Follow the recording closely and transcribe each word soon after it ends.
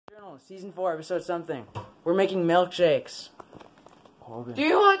season 4, episode something. We're making milkshakes. Corbin. Do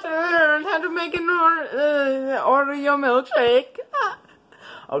you want to learn how to make an Oreo milkshake?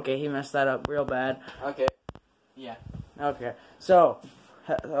 Okay, he messed that up real bad. Okay. Yeah. Okay, so,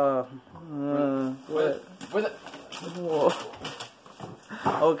 whoa.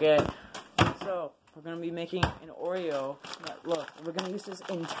 Okay, so we're gonna be making an Oreo. Look, we're gonna use this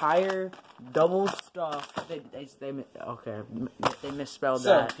entire double stuff. They misspelled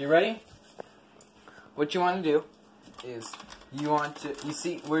that. So, you ready? What you want to do is you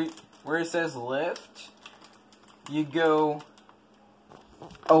see where it says lift. You go.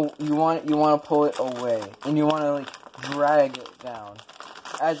 Oh, you want to pull it away, and you want to like drag it down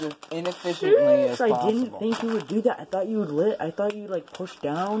as inefficiently as possible. I didn't think you would do that. I thought you would I thought you'd like push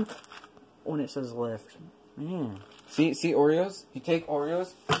down when it says lift. Man. See Oreos? You take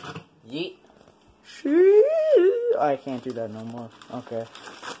Oreos. Yeet. I can't do that no more. Okay.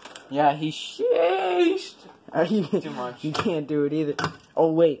 Yeah, he sheeshed. Too much. You can't do it either.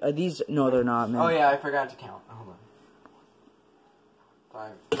 Oh wait, are these? No, they're not, man. Oh yeah, I forgot to count. Hold on.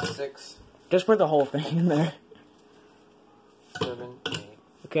 5, 6. Just put the whole thing in there. 7, 8.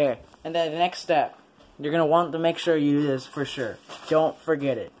 Okay, and then the next step, you're gonna want to make sure you do this for sure. Don't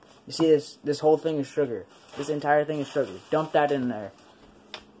forget it. You see this? This whole thing is sugar. This entire thing is sugar. Dump that in there.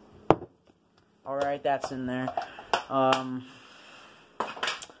 All right, that's in there.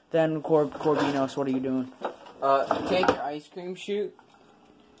 Then Corbinos, what are you doing? Take your ice cream chute.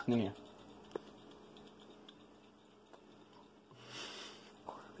 Yeah.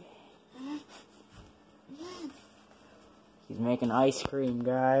 He's making ice cream,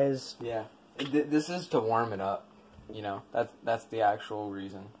 guys. Yeah. This is to warm it up. You know, that's the actual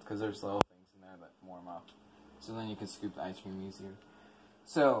reason. Because there's little things in there that warm up. So then you can scoop the ice cream easier.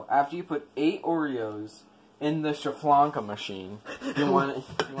 So, after you put 8 Oreos in the Shaflanka machine, you want to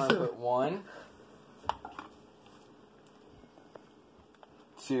put 1,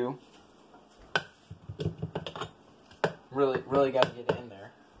 2. Really got to get it in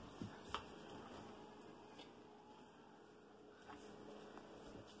there.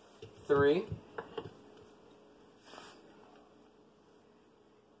 3.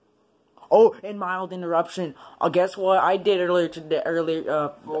 Oh, and mild interruption. Guess what I did earlier today?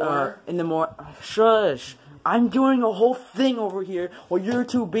 4. In the morning. Shush. I'm doing a whole thing over here while you're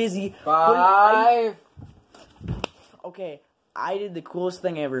too busy. 5. Okay, I did the coolest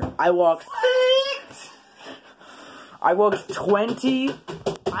thing ever. I walked 20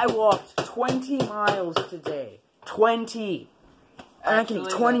 miles today. 20. I'm not kidding.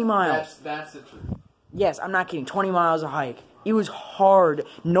 20 miles. That's the truth. Yes, I'm not kidding. 20 miles of hike. It was hard.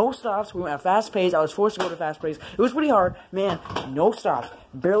 No stops. We went at fast pace. I was forced to go to fast pace. It was pretty hard. Man, no stops.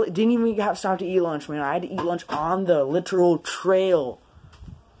 Barely. Didn't even have stop to eat lunch, man. I had to eat lunch on the literal trail.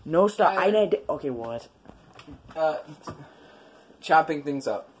 No stop. I had to, okay, what? Chopping things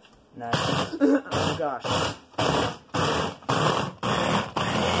up. Nice. Oh, gosh.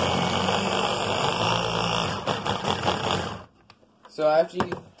 So after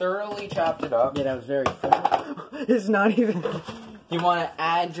you thoroughly chopped it up, Yeah, that was very fun. It's not even... you want to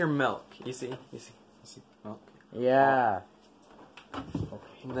add your milk. You see milk. Yeah.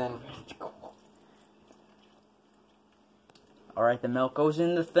 Okay. And then Alright, the milk goes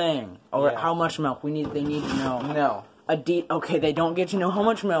in the thing. Alright, Yeah. how much milk? They need to know. no. Okay, they don't get to know how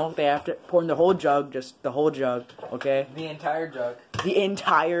much milk. They have to pour in the whole jug, just the whole jug, okay? The entire jug.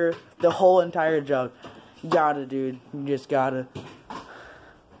 The whole entire jug. You gotta, dude. You just gotta.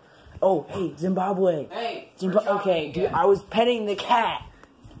 Oh, hey, Zimbabwe. Hey. Okay, dude, I was petting the cat.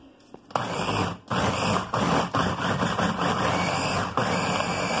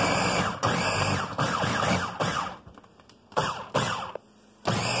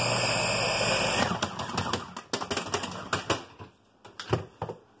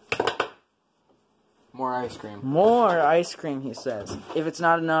 More ice cream. More ice cream, he says. If it's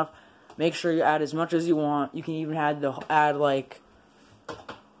not enough, make sure you add as much as you want. You can even add like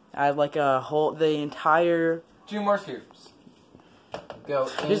the entire. 2 more scoops. Go.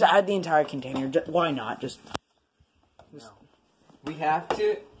 Just add the entire container. Why not? Just. No. We have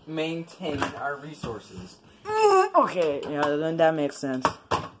to maintain our resources. Okay, yeah, then that makes sense.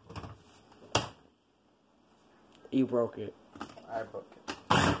 You broke it. I broke it.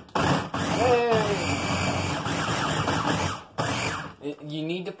 Hey! You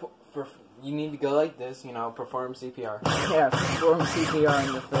need to go like this, you know, perform CPR. Yeah, perform CPR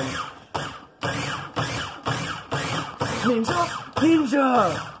in the thing. Ninja!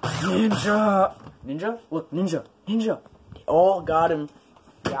 Ninja! Ninja! Ninja? Look, ninja! Ninja! Oh, got him.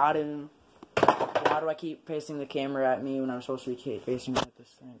 Got him. Why do I keep facing the camera at me when I'm supposed to be facing at this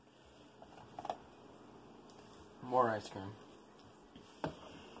thing? More ice cream.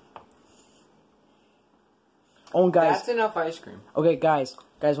 Oh, guys. That's enough ice cream. Okay, guys,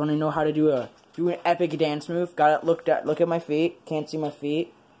 want to know how to do an epic dance move? Got it. Look at my feet. Can't see my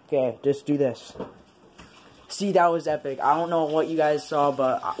feet. Okay, just do this. See, that was epic. I don't know what you guys saw,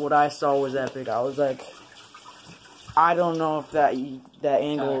 but what I saw was epic. I was like, I don't know if that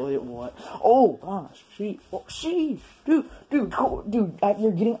angle it what. Oh gosh, dude, you're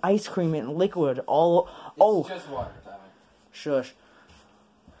getting ice cream and liquid all. It's just water, Tyler. Shush.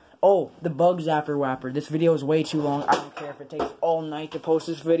 Oh, the bug zapper whapper. This video is way too long. I don't care if it takes all night to post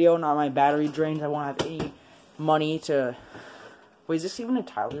this video. Not my battery drains. I won't have any money to... Wait, is this even in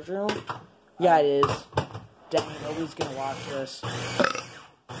Tyler's room? Yeah, it is. Dang, nobody's gonna watch this.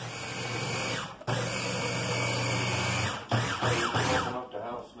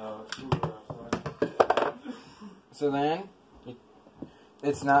 So then,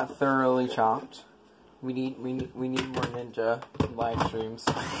 it's not thoroughly chopped. We need more ninja live streams.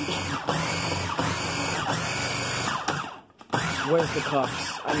 Where's the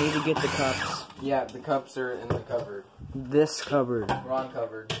cups? I need to get the cups. Yeah, the cups are in the cupboard. This cupboard. Wrong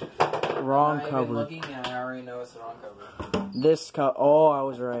cupboard. Wrong I'm cupboard. looking and I already know it's the wrong cupboard. This cup. Oh, I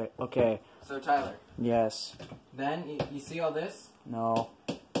was right. Okay. So Tyler. Yes. Then you see all this? No.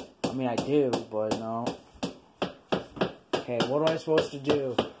 I mean, I do, but no. Okay, what am I supposed to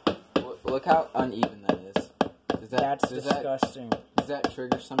do? Look how uneven that is. That's disgusting. Does that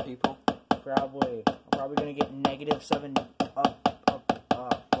trigger some people? Probably. I'm probably gonna get -7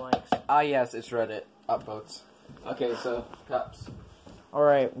 likes. Ah, yes, it's Reddit upvotes. Okay, so cups.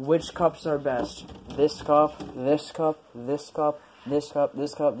 Alright, which cups are best? This cup, this cup, this cup, this cup,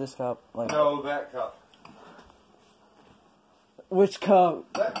 this cup, this cup. Like, no, that cup. Which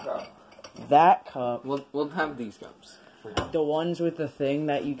cup? That cup. That cup. We'll have these cups. The ones with the thing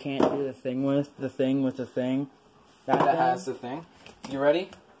that you can't do the thing with. The thing with the thing. That thing? has the thing. You ready?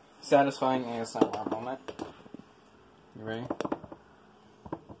 Satisfying ASMR moment. You ready?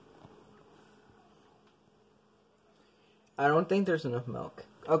 I don't think there's enough milk.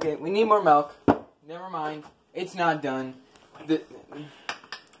 Okay, we need more milk. Never mind. It's not done.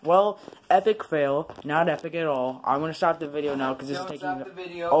 Well, epic fail. Not epic at all. I'm gonna stop the video now because this is taking. Stop the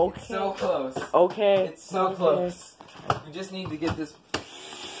video. Okay. It's so close. Okay. It's so close. We just need to get this.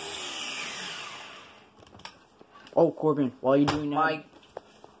 Oh, Corbin, while you're doing that,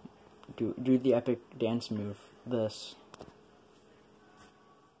 do the epic dance move. This.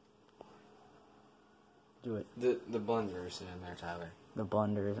 Do it. The blender is in there, Tyler. The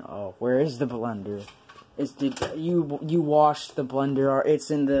blender. Oh, where is the blender? You washed the blender? It's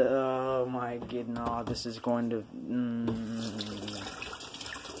in the. Oh my god! No, this is going to.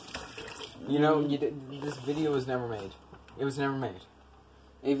 You know, this video was never made. It was never made.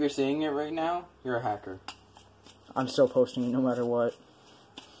 If you're seeing it right now, you're a hacker. I'm still posting it no matter what.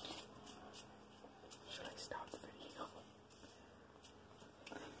 Should I stop the video?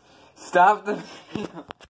 Stop the video.